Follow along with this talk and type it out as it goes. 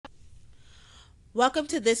Welcome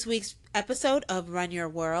to this week's episode of Run Your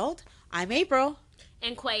World. I'm April,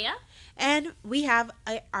 And Quaya. and we have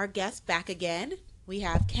our guest back again. We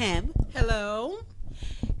have Kim, Hello.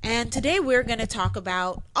 and today we're going to talk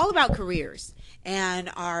about all about careers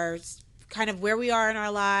and our kind of where we are in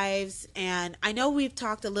our lives. And I know we've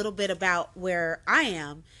talked a little bit about where I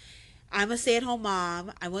am. I'm a stay-at-home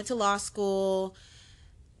mom. I went to law school,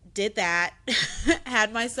 did that,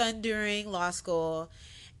 had my son during law school,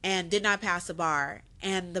 and did not pass the bar.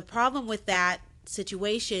 And the problem with that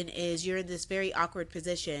situation is you're in this very awkward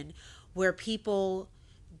position where people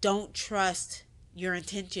don't trust your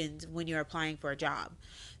intentions when you're applying for a job.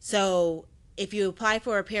 So if you apply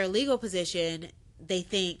for a paralegal position, they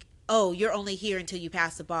think, oh, you're only here until you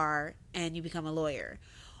pass the bar and you become a lawyer.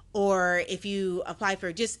 Or if you apply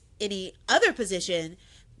for just any other position,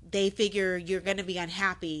 they figure you're going to be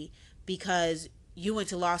unhappy because you went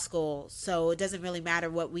to law school, so it doesn't really matter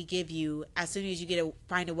what we give you. As soon as you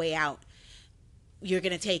find a way out, you're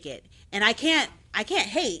going to take it. And I can't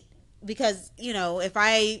hate, because if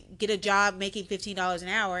I get a job making $15 an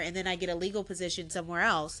hour and then I get a legal position somewhere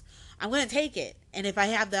else, I'm going to take it. And if I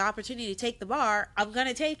have the opportunity to take the bar, I'm going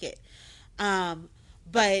to take it.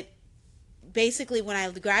 But basically, when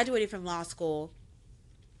I graduated from law school,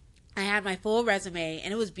 I had my full resume,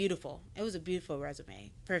 and it was beautiful. It was a beautiful resume,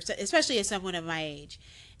 especially as someone of my age.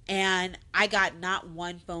 And I got not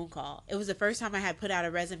one phone call. It was the first time I had put out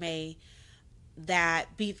a resume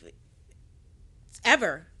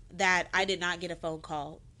ever that I did not get a phone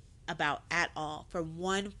call about at all for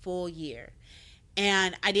one full year.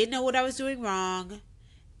 And I didn't know what I was doing wrong.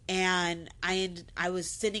 And I was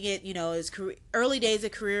sending it, it was early days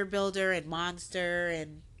of Career Builder and Monster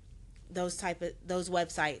and those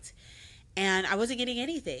websites, and I wasn't getting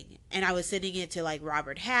anything. And I was sending it to like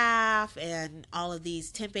Robert Half and all of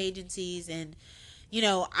these temp agencies, and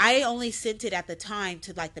I only sent it at the time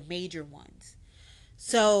to like the major ones.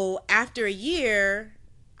 So after a year,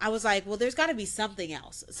 I was like, well, there's got to be something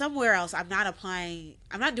else somewhere else. I'm not applying,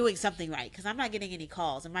 I'm not doing something right, because I'm not getting any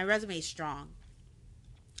calls and my resume is strong.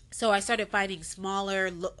 So I started finding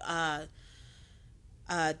smaller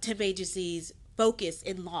temp agencies focused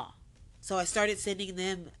in law. So I started sending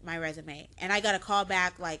them my resume, and I got a call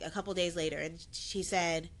back like a couple days later, and she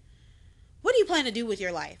said, "What do you plan to do with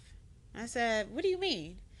your life?" I said, "What do you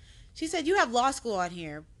mean?" She said, "You have law school on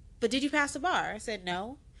here, but did you pass the bar?" I said,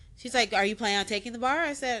 "No." She's like, "Are you planning on taking the bar?"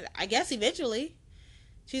 I said, "I guess eventually."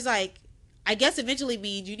 She's like, "I guess eventually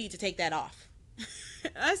means you need to take that off."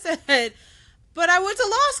 I said, "But I went to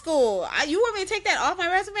law school. You want me to take that off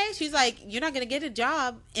my resume?" She's like, "You're not going to get a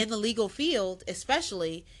job in the legal field,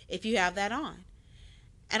 especially if you have that on."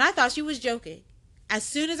 And I thought she was joking. As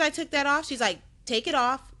soon as I took that off, she's like, "Take it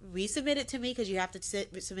off, resubmit it to me," because you have to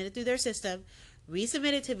submit it through their system.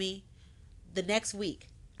 Resubmit it to me. The next week,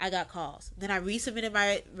 I got calls. Then I resubmitted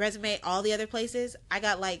my resume all the other places. I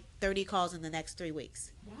got like 30 calls in the next 3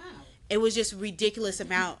 weeks. Wow. It was just ridiculous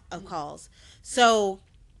amount of calls. So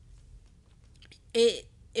it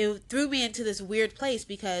threw me into this weird place,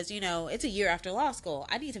 because it's a year after law school.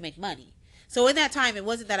 I need to make money. So in that time, it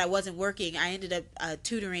wasn't that I wasn't working. I ended up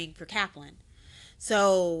tutoring for Kaplan.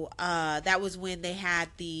 So that was when they had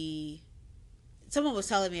someone was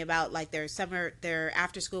telling me about like their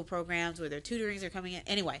after school programs where their tutorings are coming in.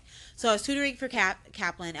 Anyway, so I was tutoring for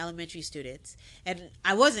Kaplan elementary students, and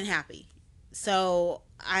I wasn't happy. So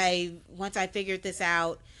once I figured this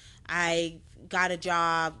out, I got a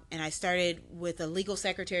job, and I started with a legal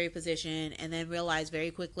secretary position, and then realized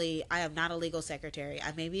very quickly I am not a legal secretary.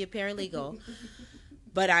 I may be a paralegal,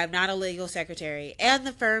 but I'm not a legal secretary. And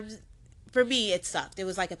the firms, for me, it sucked. It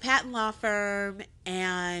was like a patent law firm,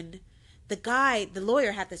 and the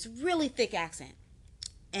lawyer, had this really thick accent.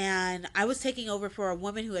 And I was taking over for a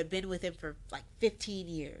woman who had been with him for like 15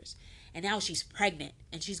 years. And now she's pregnant,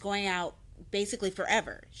 and she's going out basically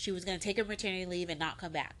forever. She was going to take her maternity leave and not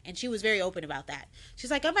come back. And she was very open about that. She's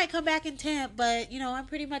like, "I might come back in temp, but I'm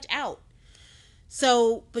pretty much out."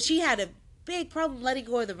 So, but she had a big problem letting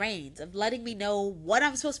go of the reins, of letting me know what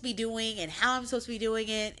I'm supposed to be doing and how I'm supposed to be doing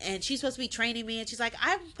it. And she's supposed to be training me. And she's like,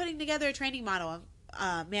 "I'm putting together a training manual.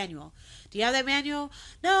 Do you have that manual?"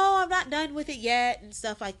 "No, I'm not done with it yet," and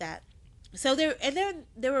stuff like that. So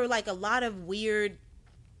there were like a lot of weird,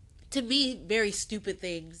 to me, very stupid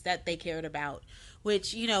things that they cared about,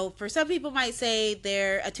 which, for some people might say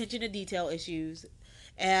they're attention to detail issues.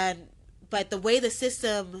 And but the way the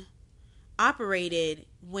system operated,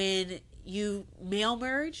 when you mail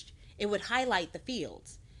merged, it would highlight the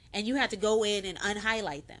fields, and you had to go in and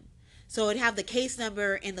unhighlight them. So it'd have the case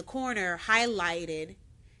number in the corner highlighted,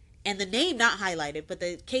 and the name not highlighted, but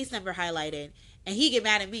the case number highlighted. And he get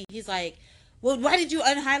mad at me. He's like, well, why did you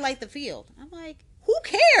unhighlight the field? I'm like, who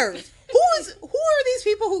cares? Who are these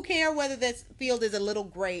people who care whether this field is a little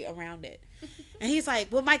gray around it? And he's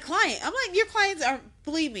like, well, my client. I'm like, your clients are,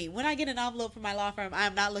 believe me, when I get an envelope from my law firm,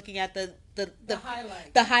 I'm not looking at the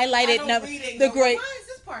highlight. The highlighted number, the gray. Why is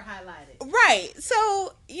this part highlighted? Right.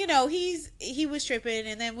 So, he was tripping,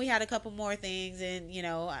 and then we had a couple more things, and,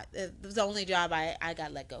 it was the only job I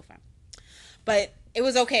got let go from. But it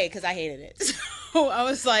was okay because I hated it. So I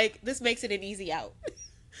was like, this makes it an easy out.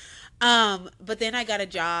 But then I got a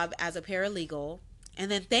job as a paralegal. And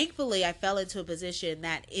then thankfully I fell into a position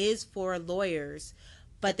that is for lawyers,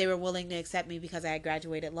 but they were willing to accept me because I had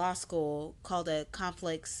graduated law school, called a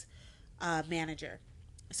conflicts manager.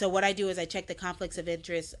 So what I do is I check the conflicts of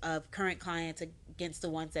interest of current clients against the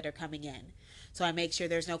ones that are coming in. So I make sure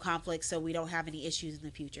there's no conflicts so we don't have any issues in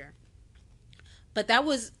the future. But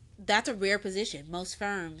that's a rare position. Most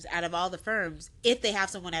firms, out of all the firms, if they have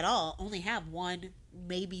someone at all, only have one,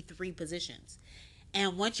 maybe 3 positions.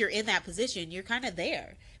 And once you're in that position, you're kind of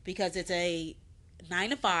there because it's a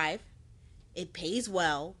 9 to 5. It pays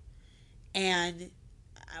well. And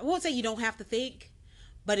I won't say you don't have to think,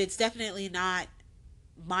 but it's definitely not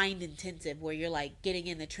mind intensive where you're like getting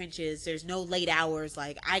in the trenches. There's no late hours.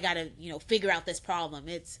 Like I got to, figure out this problem.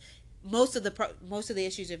 It's most of the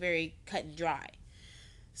issues are very cut and dry.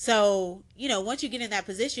 So, once you get in that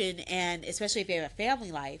position, and especially if you have a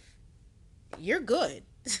family life, you're good.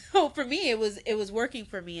 So for me, it was working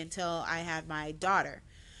for me until I had my daughter.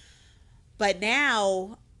 But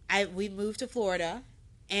now we moved to Florida,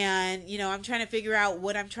 and I'm trying to figure out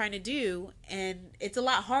what I'm trying to do, and it's a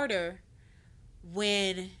lot harder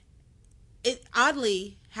when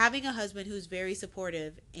oddly having a husband who's very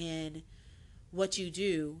supportive in what you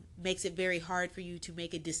do makes it very hard for you to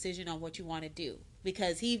make a decision on what you want to do,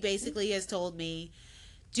 because he basically has told me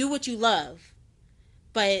do what you love,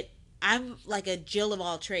 but I'm like a Jill of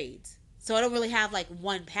all trades. So I don't really have like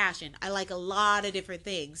one passion. I like a lot of different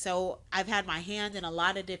things. So I've had my hand in a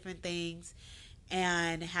lot of different things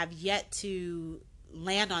and have yet to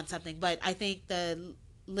land on something. But I think the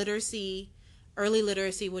early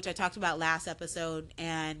literacy, which I talked about last episode,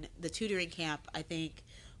 and the tutoring camp, I think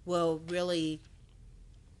will really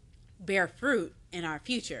bear fruit in our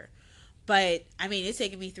future. But I mean, it's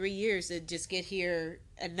taken me 3 years to just get here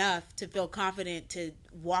enough to feel confident to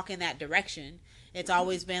walk in that direction. It's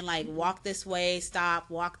always been like, walk this way,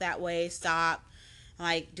 stop, walk that way, stop.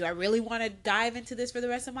 Like, do I really want to dive into this for the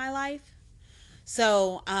rest of my life?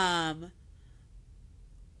 So,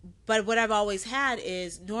 but what I've always had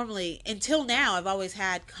is normally, until now, I've always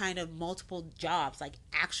had kind of multiple jobs, like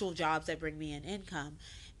actual jobs that bring me an income.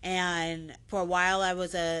 And for a while, I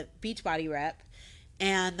was a Beachbody rep.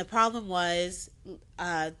 And the problem was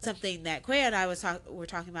something that Quay and I were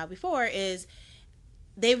talking about before is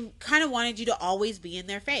they kind of wanted you to always be in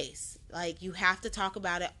their face. Like, you have to talk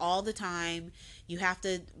about it all the time. You have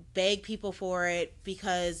to beg people for it,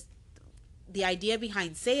 because the idea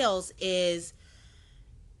behind sales is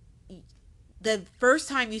the first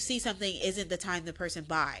time you see something isn't the time the person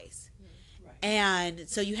buys. And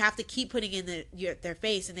so you have to keep putting in their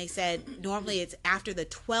face. And they said normally it's after the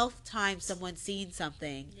 12th time someone's seen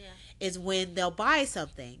something is when they'll buy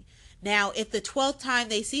something. Now, if the 12th time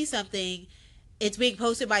they see something, it's being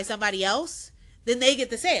posted by somebody else, then they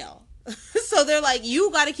get the sale. So they're like,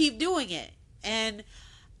 you got to keep doing it. And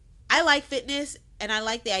I like fitness and I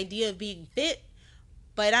like the idea of being fit,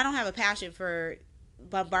 but I don't have a passion for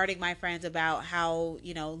bombarding my friends about how,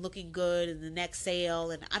 looking good in the next sale.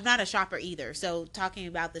 And I'm not a shopper either. So talking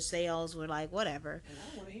about the sales, we're like, whatever. And I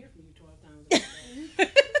don't want to hear from you 12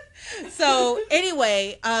 times. So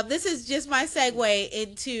anyway, this is just my segue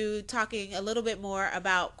into talking a little bit more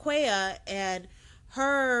about Quaya and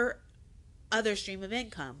her other stream of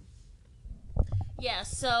income. Yeah,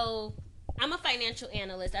 so I'm a financial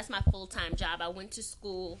analyst. That's my full-time job. I went to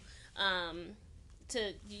school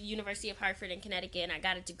to the University of Hartford in Connecticut, and I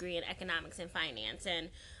got a degree in economics and finance.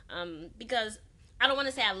 And because I don't want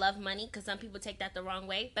to say I love money, because some people take that the wrong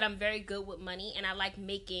way, but I'm very good with money, and I like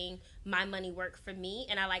making my money work for me,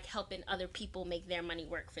 and I like helping other people make their money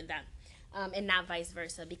work for them, and not vice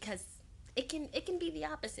versa, because it can be the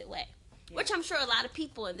opposite way, which I'm sure a lot of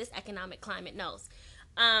people in this economic climate knows.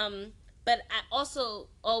 But I also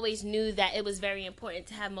always knew that it was very important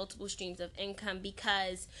to have multiple streams of income,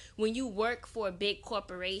 because when you work for big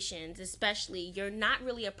corporations, especially, you're not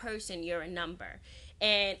really a person, you're a number.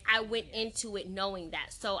 And I went into it knowing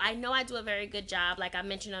that. So I know I do a very good job. Like I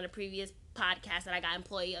mentioned on a previous podcast that I got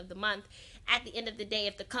Employee of the Month. At the end of the day,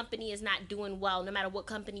 if the company is not doing well, no matter what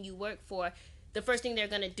company you work for, the first thing they're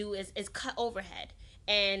going to do is cut overhead.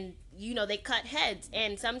 and they cut heads,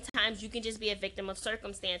 and sometimes you can just be a victim of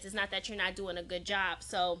circumstance. It's not that you're not doing a good job.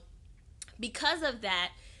 So because of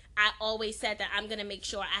that, I always said that I'm going to make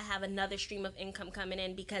sure I have another stream of income coming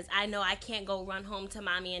in, because I know I can't go run home to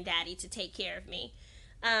mommy and daddy to take care of me.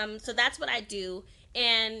 So that's what I do.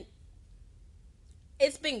 And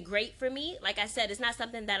it's been great for me. Like I said, it's not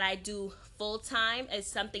something that I do full time. It's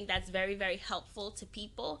something that's very, very helpful to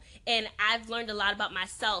people. And I've learned a lot about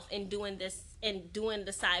myself in doing this and doing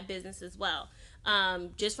the side business as well.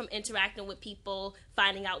 Just from interacting with people,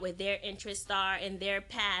 finding out where their interests are and their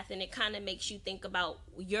path, and it kind of makes you think about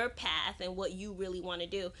your path and what you really want to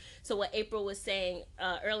do. So what April was saying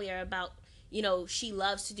earlier about, she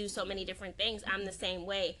loves to do so many different things. I'm the same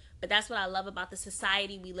way. But that's what I love about the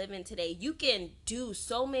society we live in today. You can do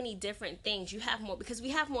so many different things. You have more, because we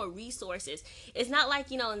have more resources. It's not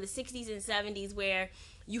like, in the 60s and 70s where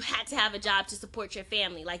you had to have a job to support your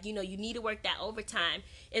family. Like, you need to work that overtime.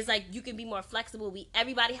 It's like you can be more flexible.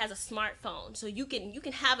 Everybody has a smartphone. So you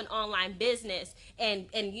can have an online business and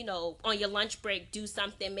on your lunch break do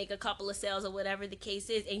something, make a couple of sales or whatever the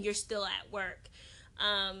case is, and you're still at work.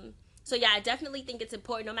 So yeah, I definitely think it's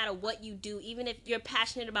important no matter what you do, even if you're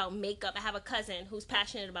passionate about makeup. I have a cousin who's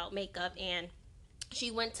passionate about makeup, and she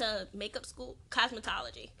went to makeup school,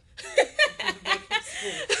 cosmetology.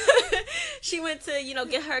 She went to,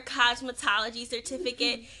 get her cosmetology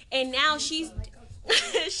certificate, and now she's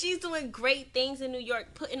doing great things in New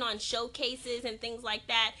York, putting on showcases and things like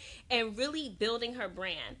that, and really building her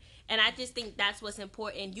brand. And I just think that's what's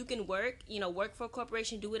important. You can work for a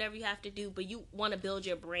corporation, do whatever you have to do, but you want to build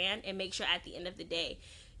your brand and make sure at the end of the day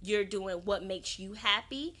you're doing what makes you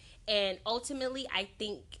happy. And ultimately, I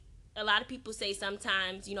think a lot of people say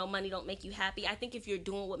sometimes, money don't make you happy. I think if you're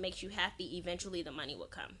doing what makes you happy, eventually the money will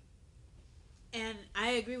come. And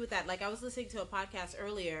I agree with that. Like, I was listening to a podcast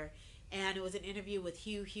earlier, and it was an interview with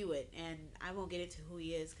Hugh Hewitt, and I won't get into who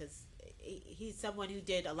he is because he's someone who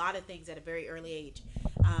did a lot of things at a very early age,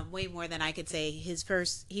 way more than I could say.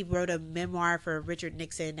 He wrote a memoir for Richard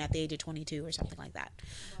Nixon at the age of 22 or something like that.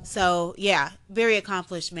 Wow. So yeah, very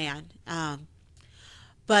accomplished man.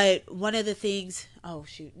 But one of the things, oh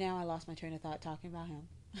shoot, now I lost my train of thought talking about him.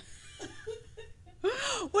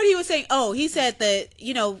 What he was saying? Oh, he said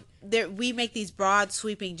that we make these broad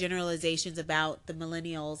sweeping generalizations about the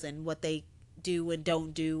millennials and what they do and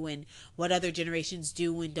don't do and what other generations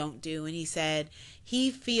do and don't do. And he said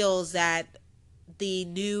he feels that the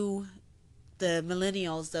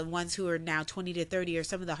millennials, the ones who are now 20 to 30, are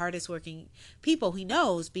some of the hardest working people he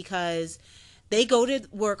knows, because they go to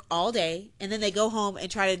work all day and then they go home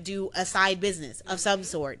and try to do a side business of some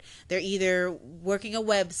sort. They're either working a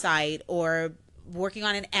website or working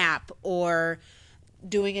on an app or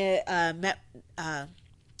doing a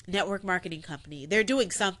network marketing company. They're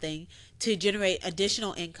doing something to generate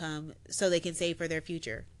additional income so they can save for their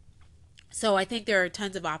future. So I think there are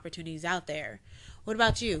tons of opportunities out there. What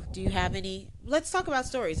about you? Do you have any? Let's talk about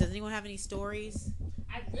stories. Does anyone have any stories?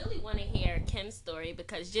 I really want to hear Kim's story,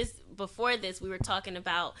 because just before this, we were talking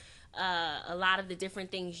about a lot of the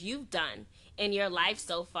different things you've done in your life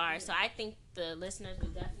so far. So I think the listeners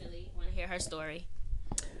would definitely want to hear her story.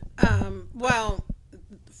 Well,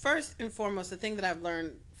 first and foremost, the thing that I've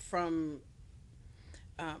learned from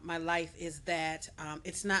my life is that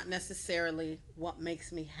it's not necessarily what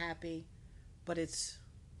makes me happy, but it's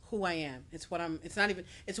who I am. It's what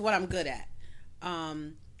I'm good at.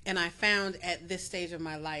 And I found at this stage of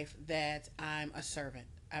my life that I'm a servant.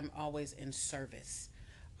 I'm always in service.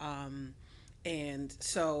 And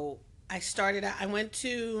so I went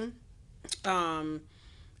to, and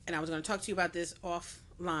I was going to talk to you about this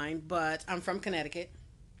offline, but I'm from Connecticut.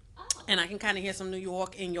 And I can kind of hear some New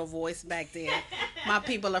York in your voice back there. My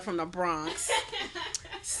people are from the Bronx.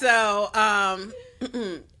 So, I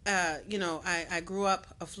grew up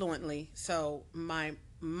affluently. So my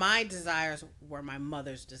desires were my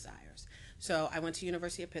mother's desires. So I went to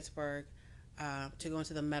University of Pittsburgh to go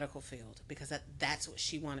into the medical field, because that's what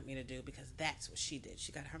she wanted me to do, because that's what she did.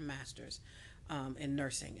 She got her master's in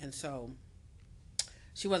nursing. And so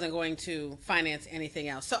she wasn't going to finance anything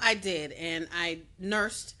else. So I did, and I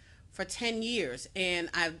nursed for 10 years, and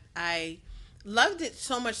I loved it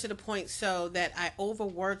so much to the point so that I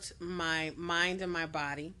overworked my mind and my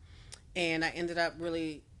body, and I ended up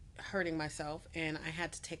really hurting myself, and I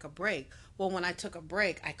had to take a break. Well, when I took a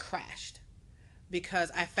break, I crashed, because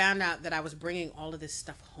I found out that I was bringing all of this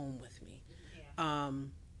stuff home with me. Yeah.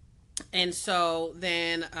 And so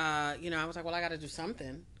then, I was like, well, I got to do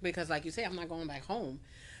something, because like you say, I'm not going back home.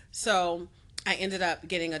 So I ended up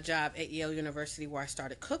getting a job at Yale University where I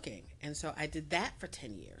started cooking. And so I did that for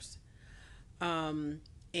 10 years.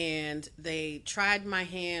 and they tried my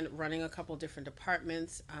hand running a couple different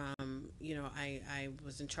departments. I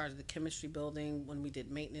was in charge of the chemistry building when we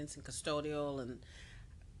did maintenance and custodial, and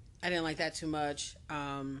I didn't like that too much.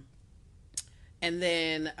 And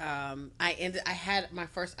then I had my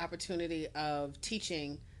first opportunity of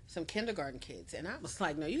teaching some kindergarten kids, and I was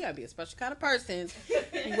like, no, you gotta be a special kind of person.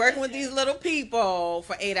 You're working with these little people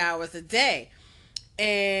for 8 hours a day.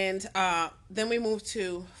 And then we moved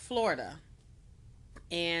to Florida,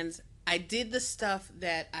 and I did the stuff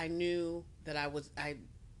that I knew that I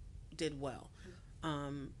did well.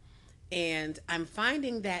 And I'm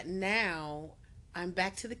finding that now I'm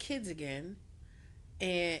back to the kids again.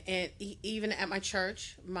 And even at my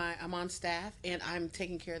church, I'm on staff, and I'm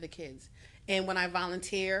taking care of the kids. And when I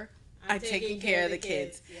volunteer, I'm taking care of the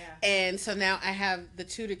kids. Yeah. And so now I have the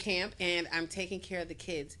tutor camp, and I'm taking care of the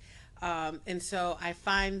kids. And so I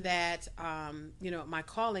find that, my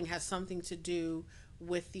calling has something to do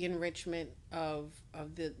with the enrichment of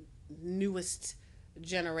the newest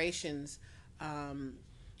generations,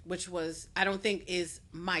 which was, I don't think is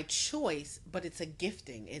my choice, but it's a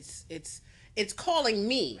gifting. It's calling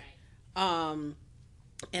me. Right.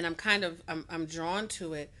 And I'm drawn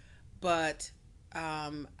to it, but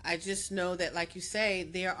I just know that, like you say,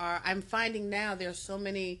 I'm finding now there's so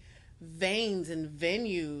many veins and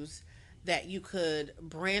venues that you could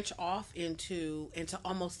branch off into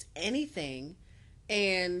almost anything,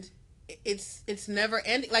 and it's never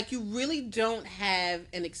ending. Like, you really don't have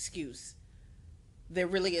an excuse. There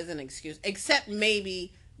really is an excuse, except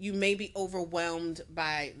maybe you may be overwhelmed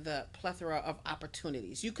by the plethora of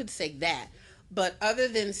opportunities. You could say that, but other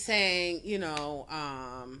than saying,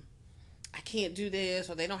 I can't do this,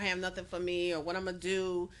 or they don't have nothing for me, or what I'm gonna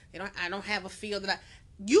do, I don't have a field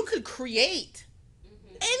you could create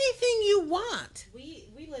anything you want. We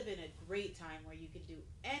live in a great time where you can do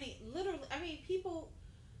people.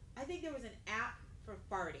 I think there was an app for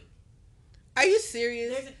farting. Are you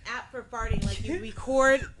serious? There's an app for farting. Like, you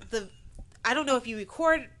record I don't know if you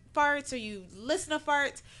record farts or you listen to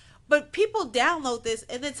farts, but people download this,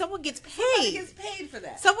 and then someone gets paid. Somebody gets paid for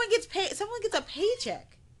that. Someone gets paid. Someone gets a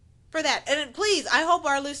paycheck for that. And please, I hope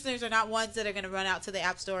our listeners are not ones that are going to run out to the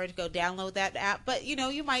app store and go download that app. But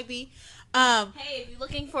you might be. Hey, if you're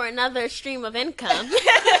looking for another stream of income,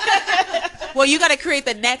 well, you got to create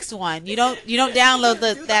the next one. You don't download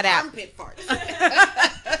that app. Armpit farts.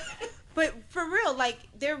 But for real, like,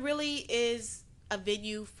 there really is a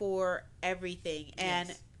venue for everything. And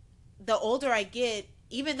yes. The older I get,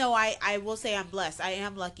 even though I will say I'm blessed, I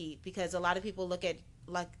am lucky, because a lot of people look at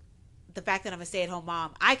like the fact that I'm a stay-at-home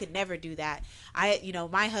mom. I could never do that.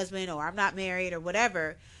 My husband, or I'm not married or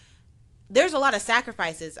whatever. There's a lot of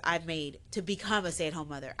sacrifices I've made to become a stay-at-home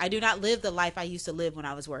mother. I do not live the life I used to live when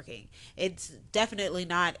I was working. It's definitely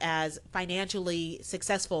not as financially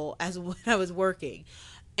successful as when I was working.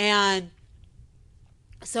 And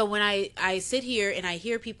so when I sit here and I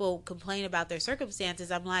hear people complain about their circumstances,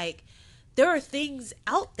 I'm like, there are things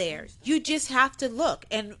out there. You just have to look.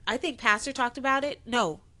 And I think Pastor talked about it.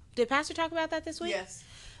 No. Did Pastor talk about that this week? Yes.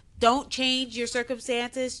 Don't change your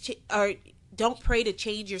circumstances, or don't pray to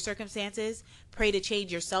change your circumstances. Pray to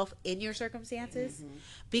change yourself in your circumstances. Mm-hmm.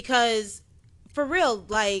 Because for real,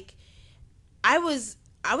 like, I was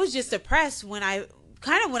just depressed when I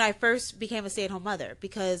first became a stay-at-home mother,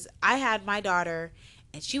 because I had my daughter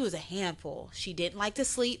and she was a handful. She didn't like to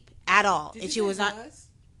sleep at all. Did and you she was not.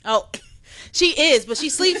 Oh, she is, but she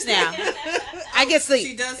sleeps now. I get sleep.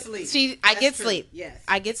 She does sleep. I get sleep. Yes.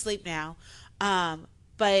 I get sleep now.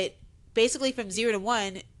 But basically from 0 to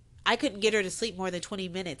 1, I couldn't get her to sleep more than 20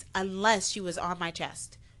 minutes unless she was on my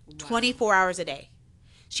chest. Wow. 24 hours a day.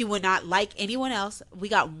 She would not like anyone else. We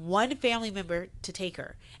got one family member to take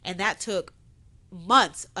her, and that took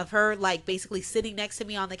months of her, like, basically sitting next to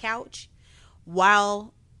me on the couch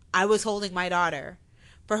while I was holding my daughter,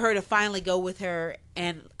 for her to finally go with her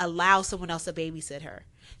and allow someone else to babysit her.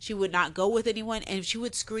 She would not go with anyone, and she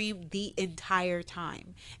would scream the entire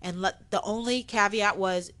time. And the only caveat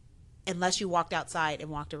was, unless you walked outside and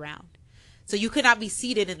walked around. So you could not be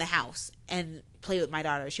seated in the house and play with my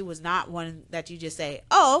daughter. She was not one that you just say,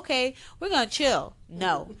 oh, okay, we're going to chill.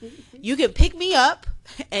 No. You can pick me up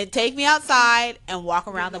and take me outside and walk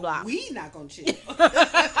around the block. We not going to chill.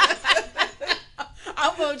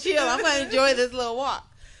 I'm going to chill. I'm going to enjoy this little walk.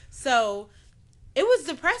 So it was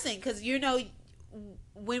depressing, because,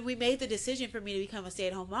 when we made the decision for me to become a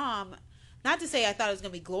stay-at-home mom, not to say I thought it was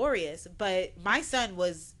going to be glorious, but my son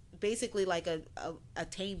was basically like a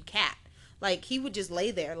tame cat. Like, he would just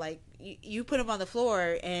lay there. Like, you put him on the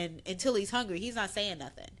floor, and until he's hungry, he's not saying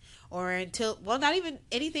nothing. Or not even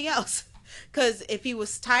anything else. Because if he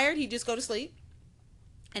was tired, he'd just go to sleep.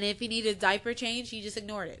 And if he needed a diaper change, he just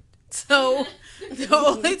ignored it. So the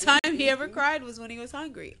only time he ever cried was when he was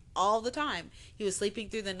hungry. All the time. He was sleeping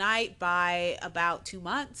through the night by about 2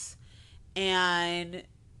 months. And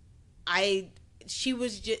she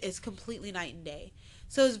was just, it's completely night and day.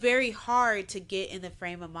 So it's very hard to get in the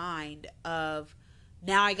frame of mind of,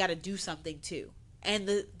 now I got to do something too. And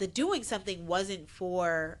the doing something wasn't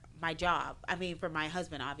for my job. I mean, for my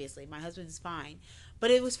husband, obviously. My husband's fine.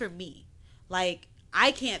 But it was for me. Like,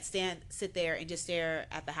 I can't sit there and just stare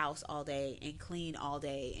at the house all day and clean all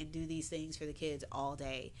day and do these things for the kids all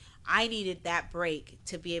day. I needed that break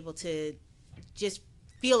to be able to just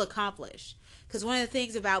feel accomplished. Because one of the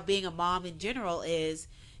things about being a mom in general is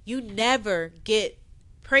you never get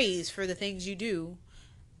praise for the things you do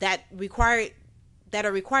that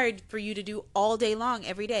are required for you to do all day long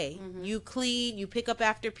every day. Mm-hmm. You clean, you pick up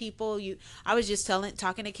after people. I was just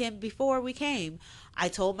talking to Kim before we came. I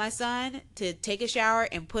told my son to take a shower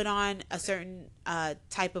and put on a certain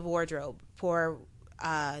type of wardrobe for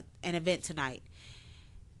an event tonight.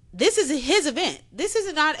 This is his event. This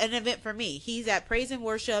is not an event for me. He's at Praise and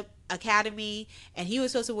Worship Academy, and he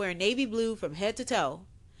was supposed to wear navy blue from head to toe.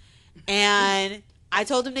 And I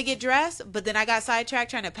told him to get dressed, but then I got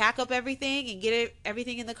sidetracked trying to pack up everything and get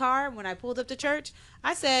everything in the car. When I pulled up to church,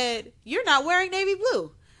 I said, "You're not wearing navy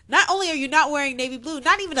blue. Not only are you not wearing navy blue,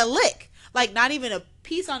 not even a lick. Like, not even a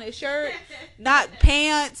piece on his shirt, not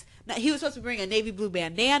pants. He was supposed to bring a navy blue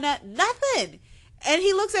bandana, nothing." And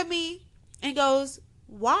he looks at me and goes,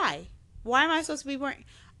 "Why? Why am I supposed to be wearing?"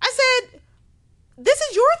 I said, "This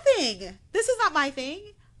is your thing. This is not my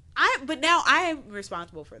thing. But now I am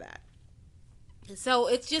responsible for that." So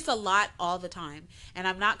it's just a lot all the time. And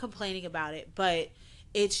I'm not complaining about it, but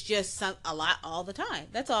it's just a lot all the time.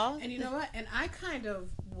 That's all. And you know what? And I kind of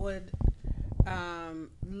would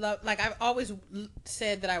love, like, I've always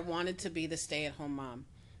said that I wanted to be the stay-at-home mom.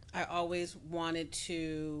 I always wanted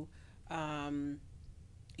to,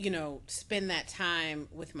 spend that time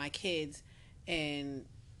with my kids. And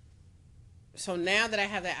so now that I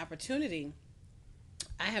have that opportunity,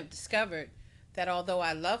 I have discovered that although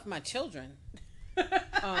I love my children,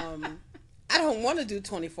 I don't want to do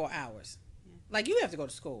 24 hours. Like, you have to go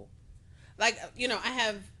to school. Like, I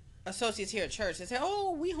have associates here at church that say,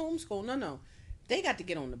 "Oh, we homeschool." No. They got to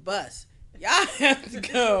get on the bus. Y'all have to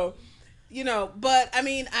go. But I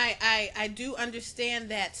mean, I do understand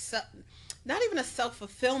that, not even a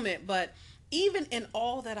self-fulfillment, but even in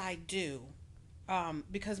all that I do,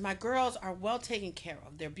 because my girls are well taken care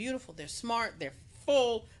of. They're beautiful. They're smart. They're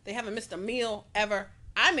full. They haven't missed a meal ever.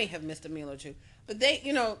 I may have missed a meal or two. But they,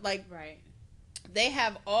 right. They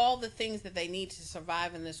have all the things that they need to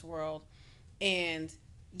survive in this world, and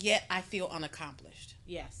yet I feel unaccomplished.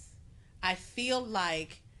 Yes. I feel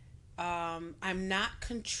like I'm not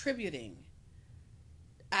contributing.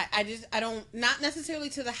 I don't, not necessarily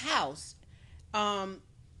to the house, and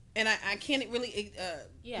I can't really,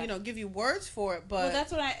 give you words for it, but well,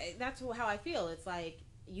 that's how I feel. It's like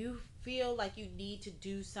you feel like you need to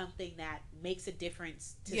do something that makes a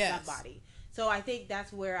difference to somebody. So I think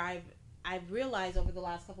that's where I've realized over the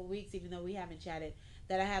last couple of weeks, even though we haven't chatted,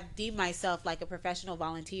 that I have deemed myself like a professional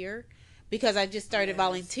volunteer, because I just started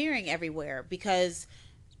volunteering everywhere, because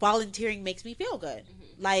volunteering makes me feel good.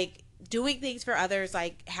 Mm-hmm. Like, doing things for others,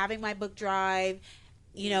 like having my book drive,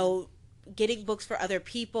 getting books for other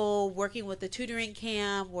people, working with the tutoring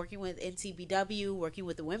camp, working with NCBW, working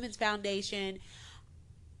with the Women's Foundation.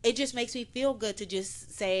 It just makes me feel good to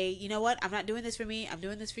just say, you know what, I'm not doing this for me, I'm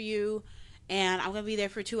doing this for you, and I'm going to be there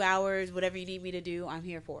for 2 hours, whatever you need me to do, I'm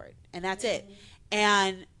here for it. And that's it.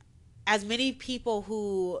 And as many people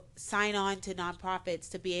who sign on to nonprofits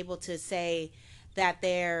to be able to say that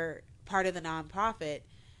they're part of the nonprofit,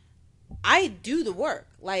 I do the work.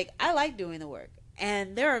 Like, I like doing the work.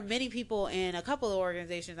 And there are many people in a couple of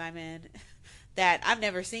organizations I'm in that I've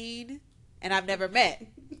never seen and I've never met.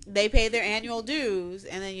 They pay their annual dues,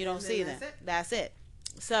 and then you don't see them. That's it.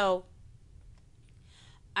 So,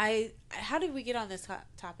 how did we get on this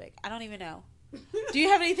topic? I don't even know. Do you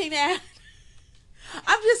have anything to add?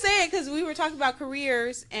 I'm just saying, because we were talking about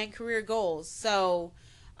careers and career goals. So,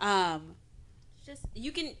 I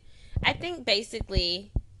think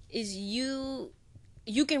basically is you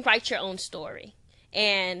can write your own story,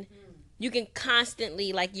 and you can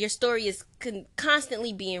constantly, like, your story is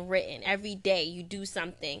constantly being written. Every day you do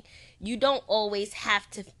something. You don't always have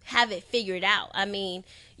to have it figured out. I mean,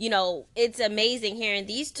 it's amazing hearing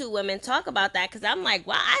these two women talk about that, because I'm like,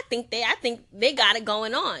 wow, I think they got it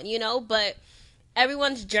going on, but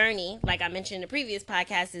everyone's journey, like I mentioned in the previous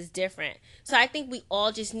podcast, is different. So I think we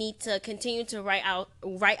all just need to continue to write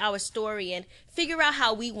our story and figure out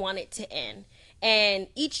how we want it to end. And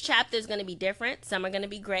each chapter is going to be different. Some are going to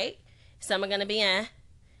be great. Some are going to be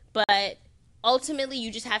but ultimately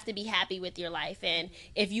you just have to be happy with your life. And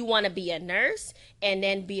if you want to be a nurse and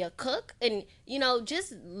then be a cook and,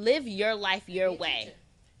 just live your life your way.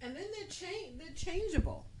 And then they're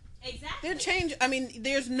changeable. Exactly. I mean,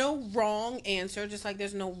 there's no wrong answer, just like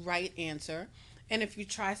there's no right answer. And if you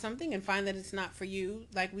try something and find that it's not for you,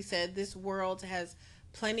 like we said, this world has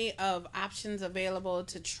plenty of options available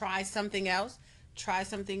to try something else, try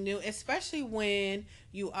something new, especially when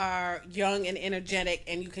you are young and energetic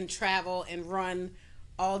and you can travel and run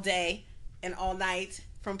all day and all night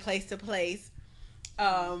from place to place.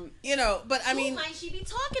 But I mean, who might she be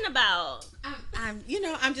talking about?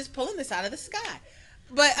 I'm just pulling this out of the sky.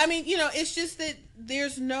 But I mean, it's just that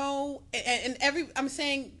there's no, I'm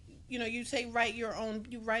saying, you say you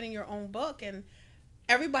writing your own book, and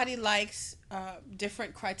everybody likes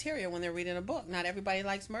different criteria when they're reading a book. Not everybody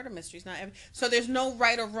likes murder mysteries. So there's no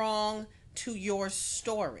right or wrong to your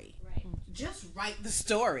story. Right. Just write the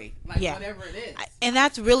story, whatever it is. And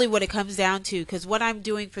that's really what it comes down to, because what I'm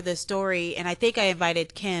doing for this story, and I think I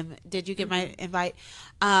invited Kim. Did you get my invite?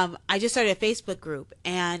 I just started a Facebook group,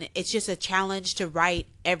 and it's just a challenge to write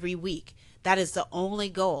every week. That is the only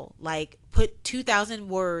goal. Like, put 2,000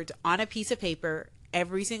 words on a piece of paper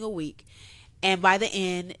every single week. And by the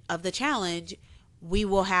end of the challenge, we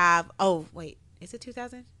will have, is it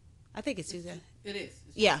 2,000? I think it's 2,000. It is.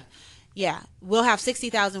 Yeah. We'll have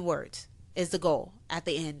 60,000 words is the goal at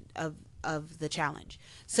the end of the challenge.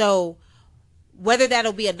 So whether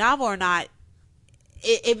that'll be a novel or not,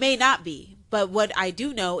 it may not be. But what I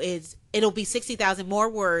do know is it'll be 60,000 more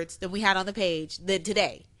words than we had on the page than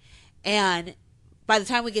today. And by the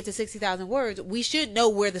time we get to 60,000 words, we should know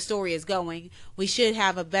where the story is going. We should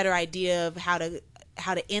have a better idea of how to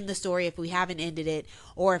end the story if we haven't ended it,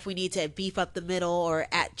 or if we need to beef up the middle or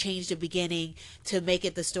change the beginning to make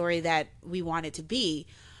it the story that we want it to be.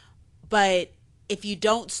 But if you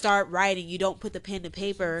don't start writing, you don't put the pen to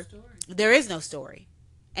paper, there is no story.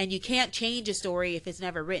 And you can't change a story if it's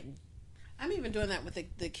never written. I'm even doing that with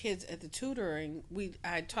the kids at the tutoring.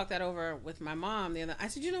 I talked that over with my mom the other. I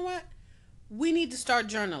said, you know what? We need to start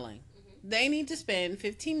journaling. Mm-hmm. They need to spend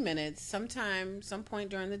 15 minutes some point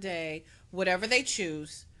during the day, whatever they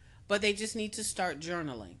choose, but they just need to start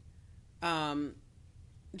journaling.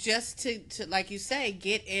 Just to, like you say,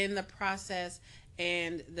 get in the process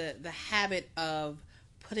and the habit of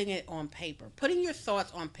putting it on paper, putting your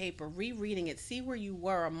thoughts on paper, rereading it, see where you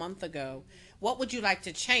were a month ago. What would you like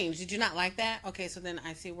to change? Did you not like that? Okay, so then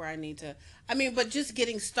I see where I need to. But just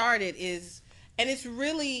getting started is, and it's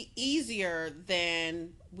really easier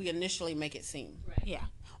than we initially make it seem. Right. Yeah.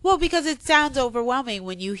 Well, because it sounds overwhelming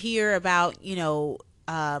when you hear about,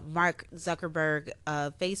 Mark Zuckerberg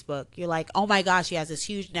of Facebook. You're like, oh my gosh, he has this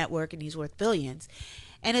huge network and he's worth billions.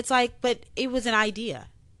 And it's like, but it was an idea.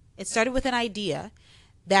 It started with an idea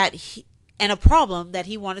and a problem that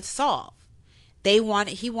he wanted to solve. He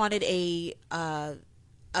wanted an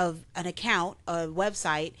account, a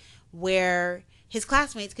website where his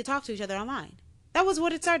classmates could talk to each other online. That was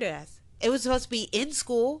what it started as. It was supposed to be in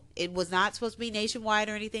school. It was not supposed to be nationwide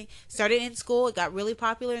or anything. Started in school. It got really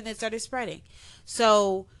popular and then started spreading.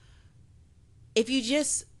 So if you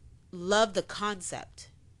just love the concept,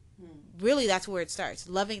 really that's where it starts.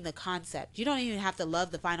 Loving the concept. You don't even have to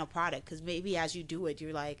love the final product, because maybe as you do it,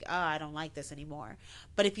 you're like, oh, I don't like this anymore.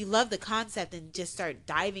 But if you love the concept and just start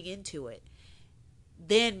diving into it,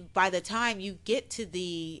 then by the time you get to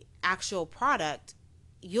the actual product,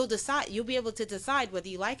 you'll be able to decide whether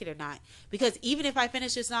you like it or not. Because even if I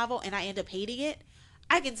finish this novel and I end up hating it,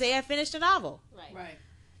 I can say I finished a novel. Right.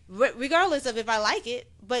 Regardless of if I like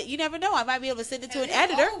it. But you never know. I might be able to send it to an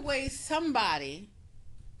editor. Always somebody.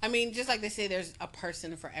 Just like they say, there's a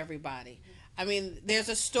person for everybody. There's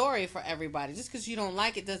a story for everybody. Just because you don't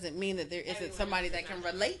like it doesn't mean that there isn't somebody that can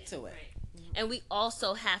relate to it. Right. And we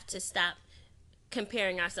also have to stop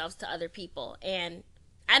comparing ourselves to other people. And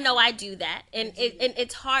I know I do that. And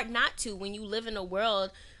it's hard not to when you live in a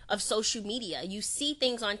world of social media. You see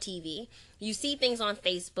things on TV. You see things on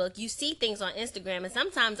Facebook. You see things on Instagram. And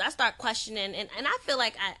sometimes I start questioning. And I feel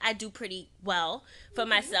like I do pretty well for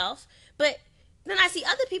myself. But then I see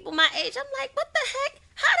other people my age. I'm like, what the heck?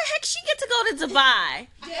 How the heck she get to go to Dubai?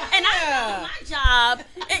 Yeah. And I know my job.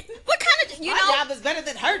 What kind of my job is better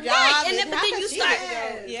than her job. Right. And then you start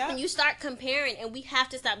and you start comparing, and we have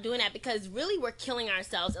to stop doing that, because really we're killing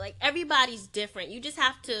ourselves. Like, everybody's different. You just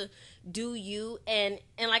have to do you, and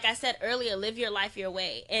like I said earlier, live your life your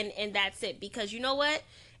way, and that's it. Because you know what?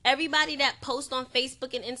 Everybody that posts on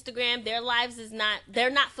Facebook and Instagram, their lives they're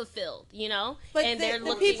not fulfilled, But and they're the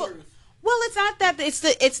looking. people, Well, it's not that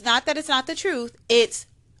it's not the truth. It's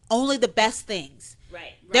only the best things.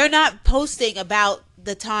 Right. They're not posting about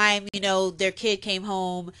the time, their kid came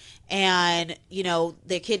home and,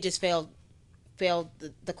 their kid just failed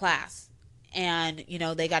the class and,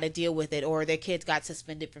 they got to deal with it, or their kids got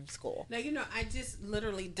suspended from school. Now, I just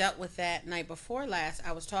literally dealt with that night before last.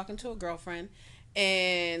 I was talking to a girlfriend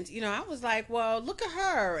and, I was like, well, look at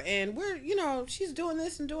her. And she's doing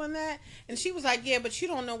this and doing that. And she was like, yeah, but you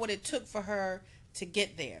don't know what it took for her to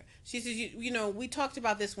get there. She says, we talked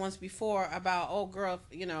about this once before about, oh, girl,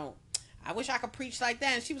 I wish I could preach like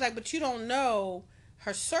that. And she was like, but you don't know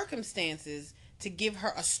her circumstances to give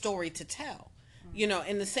her a story to tell.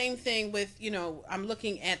 And the same thing with, I'm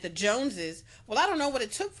looking at the Joneses. Well, I don't know what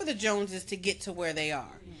it took for the Joneses to get to where they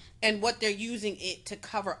are and what they're using it to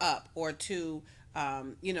cover up or to,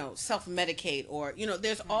 self-medicate or,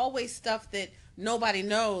 there's always stuff that nobody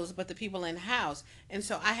knows but the people in house. And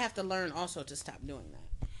so I have to learn also to stop doing that.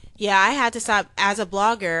 Yeah, I had to stop as a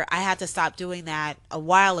blogger. I had to stop doing that a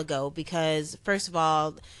while ago because, first of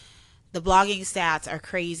all, the blogging stats are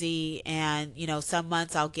crazy. And, some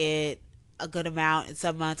months I'll get a good amount and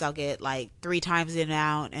some months I'll get like 3 times the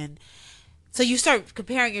amount. And so you start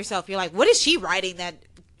comparing yourself. You're like, what is she writing that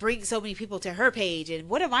brings so many people to her page? And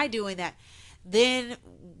what am I doing that? Then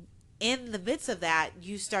in the midst of that,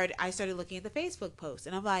 I started looking at the Facebook posts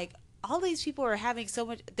and I'm like, all these people are having so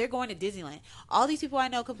much, they're going to Disneyland. All these people I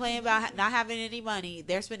know complain about not having any money.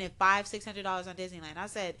 They're spending $500-$600 on Disneyland. I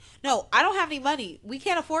said, no, I don't have any money. We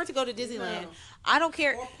can't afford to go to Disneyland. No. I don't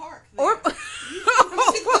care. Or park there.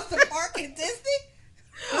 She wants to park in Disney?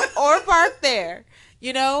 Or park there,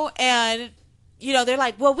 and, they're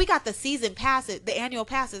like, well, we got the season passes, the annual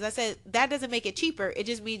passes. I said, that doesn't make it cheaper. It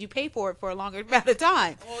just means you pay for it for a longer amount of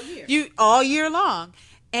time. All year long.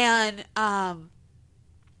 And,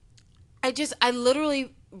 I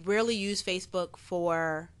literally rarely use Facebook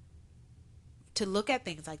to look at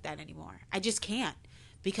things like that anymore. I just can't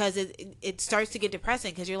because it starts to get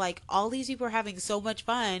depressing because you're like, all these people are having so much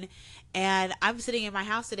fun and I'm sitting in my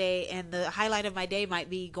house today and the highlight of my day might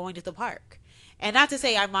be going to the park. And not to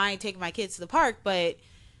say I mind taking my kids to the park, but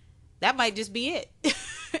that might just be it.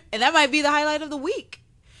 And that might be the highlight of the week.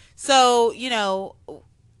 So,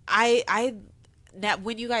 now,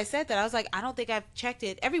 when you guys said that, I was like, I don't think I've checked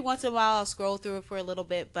it. Every once in a while, I'll scroll through it for a little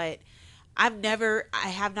bit, but I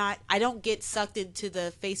don't get sucked into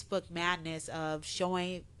the Facebook madness of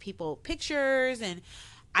showing people pictures, and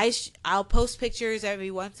I'll post pictures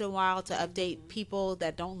every once in a while to update people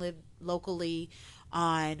that don't live locally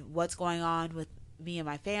on what's going on with me and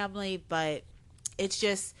my family, but it's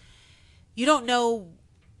just, you don't know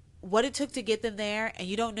what it took to get them there, and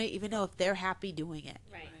you don't even know if they're happy doing it.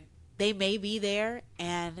 Right. They may be there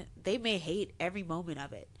and they may hate every moment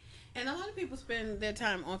of it. And a lot of people spend their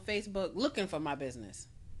time on Facebook looking for my business.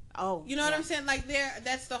 Oh, you know what I'm saying? Like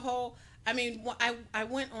that's the whole, I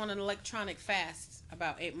went on an electronic fast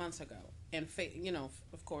about 8 months ago. And,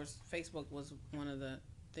 of course, Facebook was one of the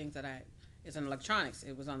things that it's in electronics.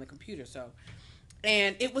 It was on the computer.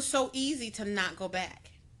 And it was so easy to not go back.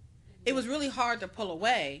 It was really hard to pull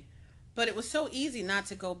away. But it was so easy not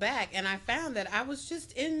to go back. And I found that I was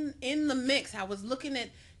just in the mix. I was looking at,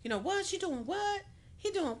 what? She doing what?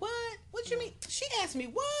 He doing what? What you mean? She asked me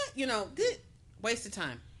what? Good waste of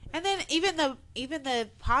time. And then even the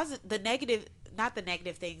positive, the negative, not the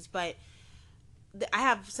negative things, but I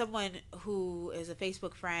have someone who is a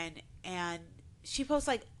Facebook friend and she posts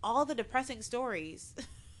like all the depressing stories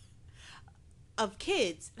of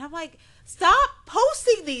kids. And I'm like, stop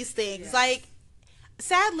posting these things. Yes. Like,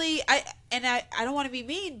 sadly, I don't want to be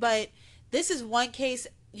mean, but this is one case.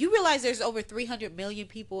 You realize there's over 300 million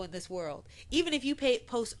people in this world. Even if you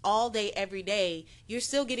post all day, every day, you're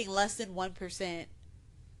still getting less than 1%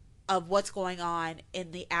 of what's going on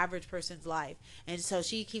in the average person's life. And so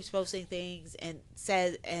she keeps posting things and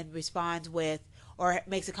says and responds with, or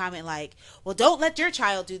makes a comment like, well, don't let your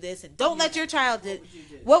child do this and don't let your child do.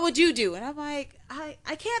 What would you do? And I'm like, I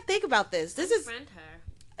can't think about this. This is. Unfriend her.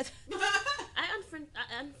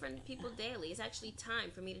 I unfriend people daily. It's actually time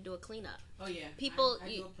for me to do a cleanup. Oh yeah, people. I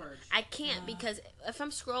do a purge. I can't because if I'm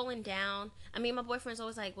scrolling down, my boyfriend's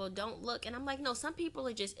always like, "Well, don't look," and I'm like, "No, some people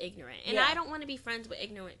are just ignorant, and I don't want to be friends with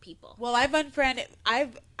ignorant people." Well, I've unfriended. I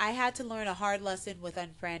had to learn a hard lesson with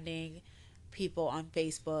unfriending people on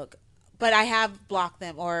Facebook, but I have blocked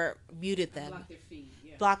them or muted them. Block their feed.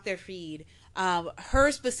 Yeah. Block their feed.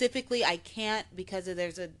 Her specifically, I can't because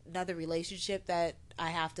there's another relationship that I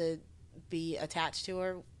have to be attached to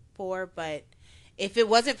her for. But if it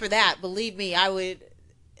wasn't for that, believe me,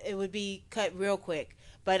 it would be cut real quick.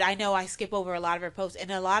 But I know I skip over a lot of her posts, and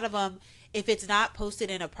a lot of them, if it's not posted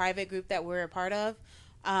in a private group that we're a part of,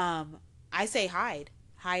 I say hide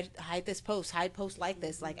this post, hide posts like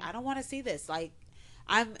this. Like, I don't want to see this. Like,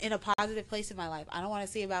 I'm in a positive place in my life. I don't want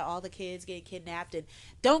to see about all the kids getting kidnapped. And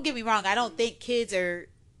don't get me wrong, I don't think kids are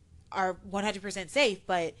 100% safe,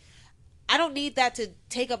 but I don't need that to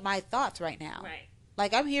take up my thoughts right now. Right.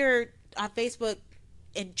 Like, I'm here on Facebook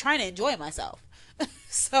and trying to enjoy myself.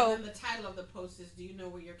 So, and then the title of the post is, "Do you know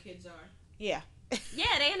where your kids are?" yeah.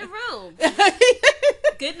 Yeah, they in the room.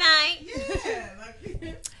 Good night.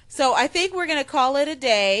 Yeah. So I think we're going to call it a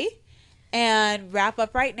day and wrap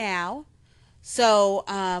up right now. So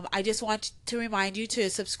I just want to remind you to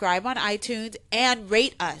subscribe on iTunes and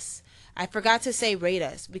rate us. I forgot to say rate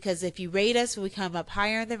us, because if you rate us, we come up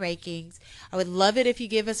higher in the rankings. I would love it if you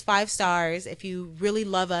give us 5 stars, if you really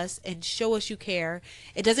love us and show us you care.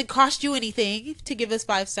 It doesn't cost you anything to give us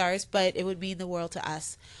 5 stars, but it would mean the world to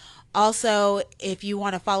us. Also, if you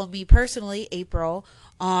want to follow me personally, April,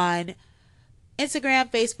 on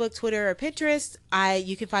Instagram, Facebook, Twitter, or Pinterest,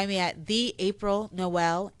 you can find me at the April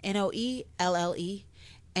Noelle, Noelle,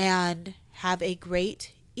 and have a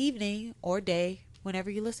great evening or day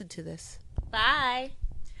whenever you listen to this. Bye.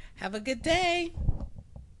 Have a good day.